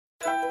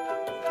They're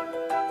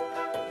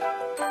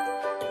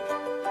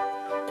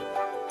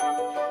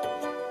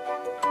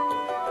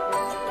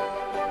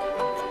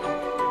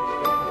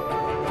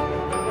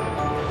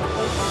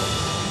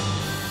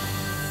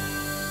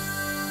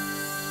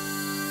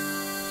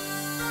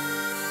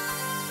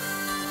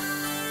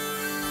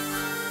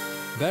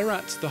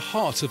at the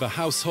heart of a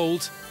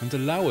household and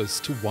allow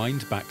us to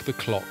wind back the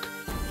clock.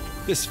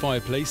 This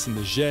fireplace in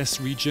the Gers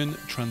region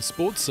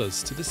transports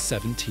us to the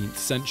 17th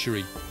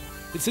century.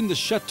 It's in the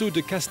Château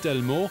de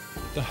Castelmore,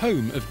 the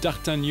home of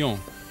D'Artagnan,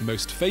 the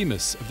most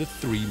famous of the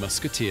three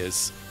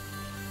musketeers.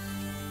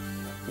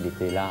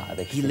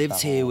 He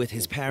lived here with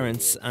his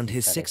parents and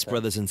his 6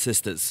 brothers and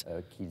sisters.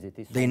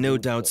 They no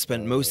doubt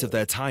spent most of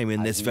their time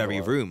in this very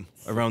room,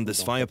 around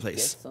this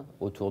fireplace.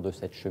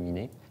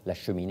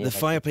 The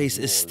fireplace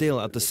is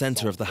still at the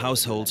center of the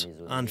household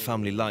and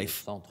family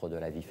life.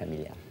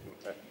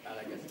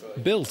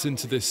 Built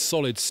into this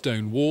solid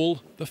stone wall,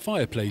 the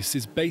fireplace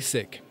is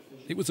basic.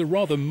 It was a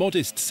rather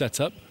modest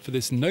setup for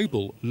this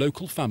noble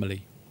local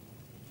family.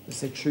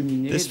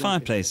 This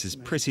fireplace is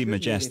pretty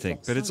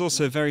majestic, but it's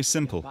also very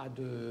simple.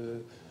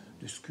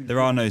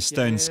 There are no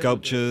stone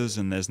sculptures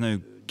and there's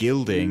no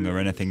gilding or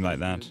anything like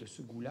that.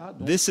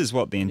 This is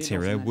what the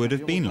interior would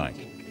have been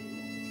like.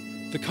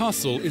 The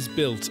castle is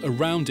built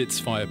around its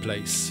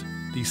fireplace.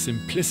 The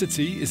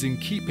simplicity is in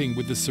keeping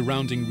with the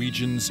surrounding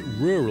region's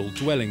rural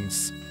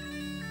dwellings.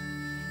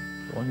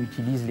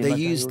 They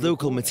used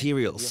local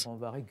materials.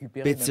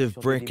 Bits of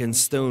brick and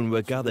stone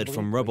were gathered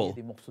from rubble,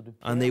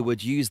 and they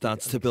would use that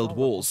to build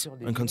walls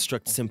and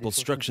construct simple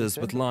structures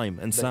with lime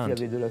and sand.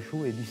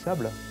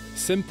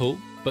 Simple,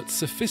 but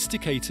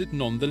sophisticated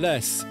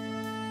nonetheless.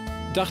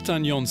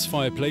 D'Artagnan's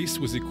fireplace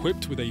was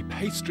equipped with a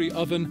pastry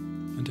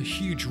oven and a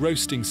huge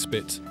roasting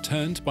spit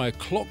turned by a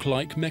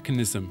clock-like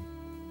mechanism.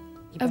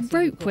 A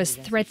rope was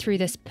thread through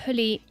this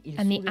pulley,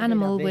 and the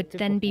animal would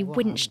then be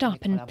winched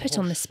up and put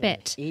on the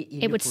spit.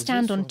 It would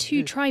stand on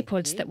 2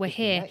 tripods that were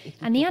here,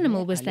 and the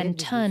animal was then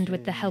turned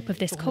with the help of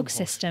this cog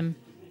system.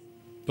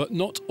 But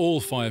not all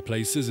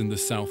fireplaces in the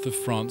south of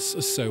France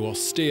are so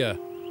austere.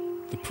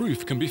 The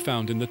proof can be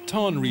found in the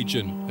Tarn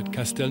region at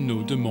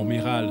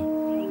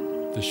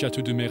Castelnau-de-Montmiral. The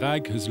Château de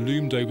Mayragues has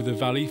loomed over the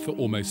valley for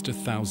almost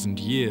 1,000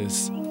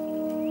 years.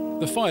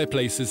 The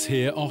fireplaces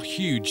here are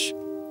huge,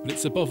 but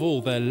it's above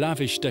all their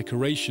lavish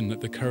decoration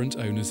that the current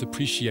owners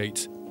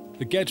appreciate.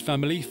 The Gers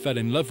family fell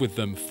in love with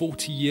them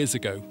 40 years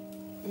ago.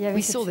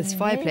 We saw this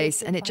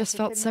fireplace and it just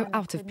felt so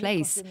out of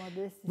place.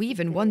 We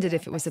even wondered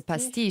if it was a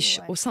pastiche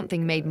or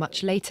something made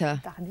much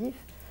later.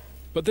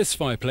 But this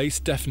fireplace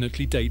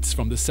definitely dates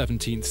from the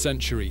 17th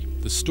century.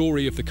 The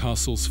story of the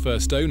castle's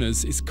first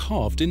owners is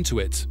carved into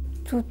it.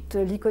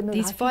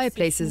 These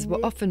fireplaces were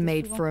often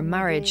made for a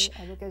marriage,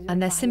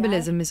 and their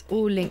symbolism is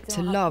all linked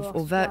to love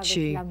or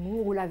virtue.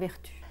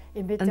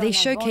 And they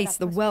showcase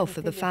the wealth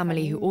of the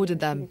family who ordered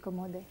them.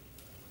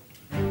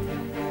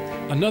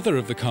 Another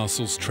of the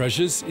castle's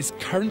treasures is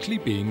currently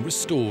being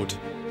restored.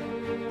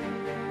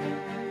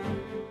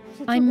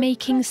 I'm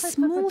making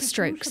small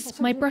strokes.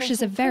 My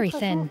brushes are very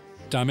thin.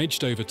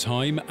 Damaged over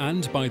time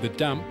and by the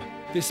damp,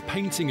 this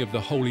painting of the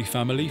Holy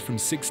Family from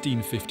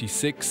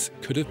 1656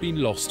 could have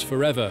been lost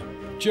forever.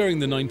 During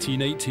the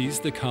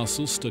 1980s, the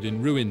castle stood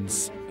in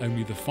ruins.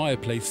 Only the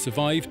fireplace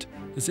survived,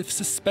 as if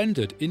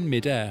suspended in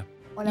mid-air.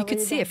 You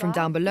could see it from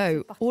down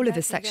below. All of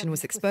this section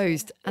was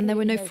exposed, and there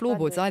were no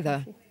floorboards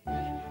either.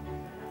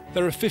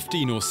 There are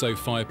 15 or so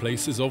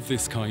fireplaces of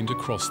this kind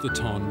across the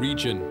Tarn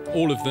region,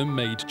 all of them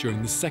made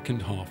during the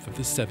second half of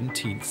the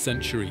 17th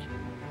century.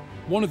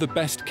 One of the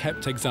best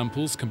kept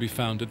examples can be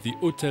found at the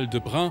Hôtel de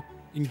Brun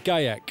in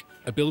Gaillac,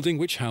 a building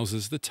which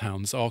houses the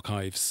town's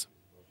archives.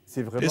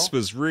 This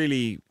was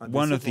really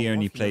one of the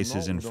only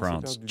places in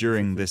France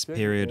during this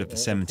period of the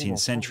 17th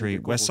century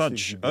where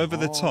such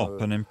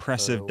over-the-top and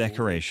impressive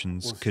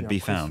decorations could be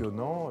found.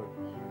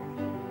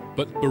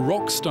 But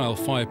Baroque-style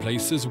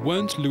fireplaces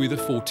weren't Louis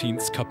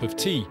XIV's cup of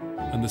tea,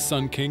 and the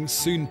Sun King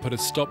soon put a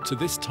stop to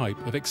this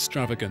type of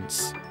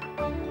extravagance.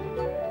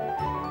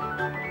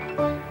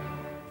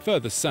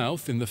 Further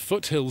south, in the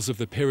foothills of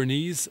the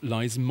Pyrenees,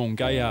 lies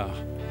Montgaillard.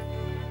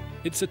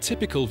 It's a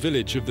typical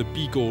village of the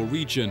Bigorre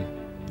region.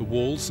 The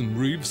walls and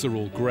roofs are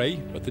all grey,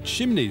 but the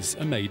chimneys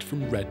are made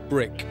from red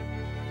brick.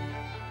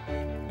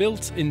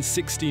 Built in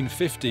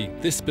 1650,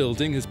 this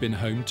building has been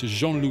home to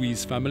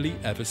Jean-Louis's family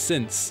ever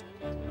since.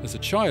 As a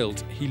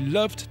child, he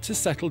loved to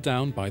settle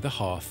down by the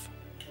hearth.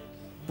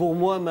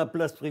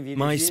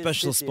 My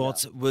special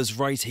spot was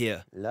right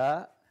here.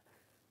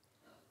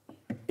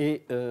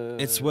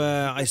 It's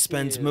where I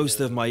spent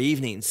most of my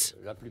evenings,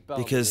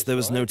 because there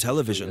was no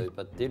television.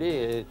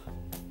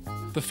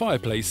 The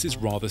fireplace is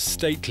rather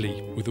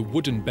stately, with a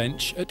wooden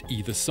bench at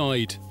either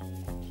side.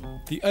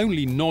 The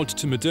only nod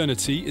to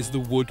modernity is the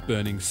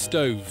wood-burning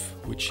stove,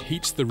 which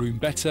heats the room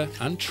better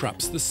and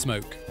traps the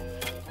smoke.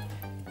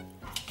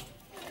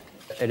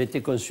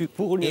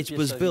 It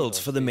was built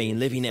for the main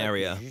living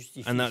area,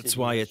 and that's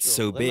why it's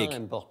so big.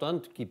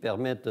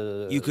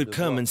 You could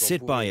come and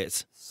sit by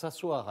it,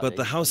 but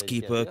the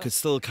housekeeper could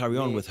still carry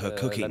on with her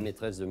cooking.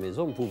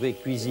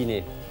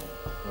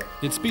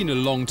 It's been a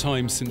long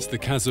time since the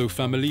Cazot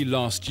family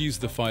last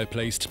used the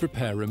fireplace to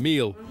prepare a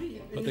meal,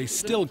 but they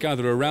still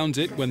gather around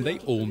it when they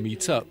all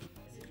meet up.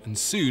 And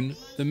soon,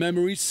 the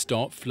memories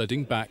start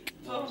flooding back.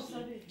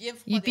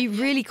 You'd be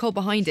really cold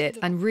behind it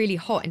and really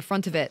hot in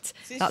front of it.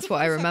 That's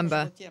what I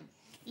remember.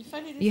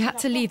 You had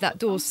to leave that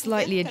door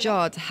slightly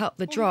ajar to help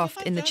the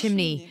draft in the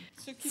chimney,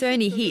 so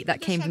any heat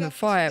that came from the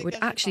fire would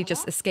actually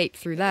just escape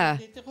through there.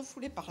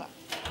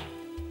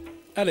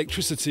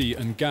 Electricity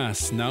and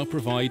gas now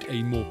provide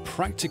a more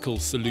practical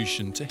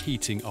solution to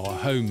heating our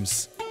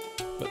homes.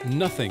 But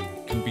nothing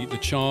can beat the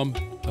charm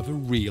of a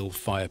real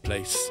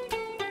fireplace.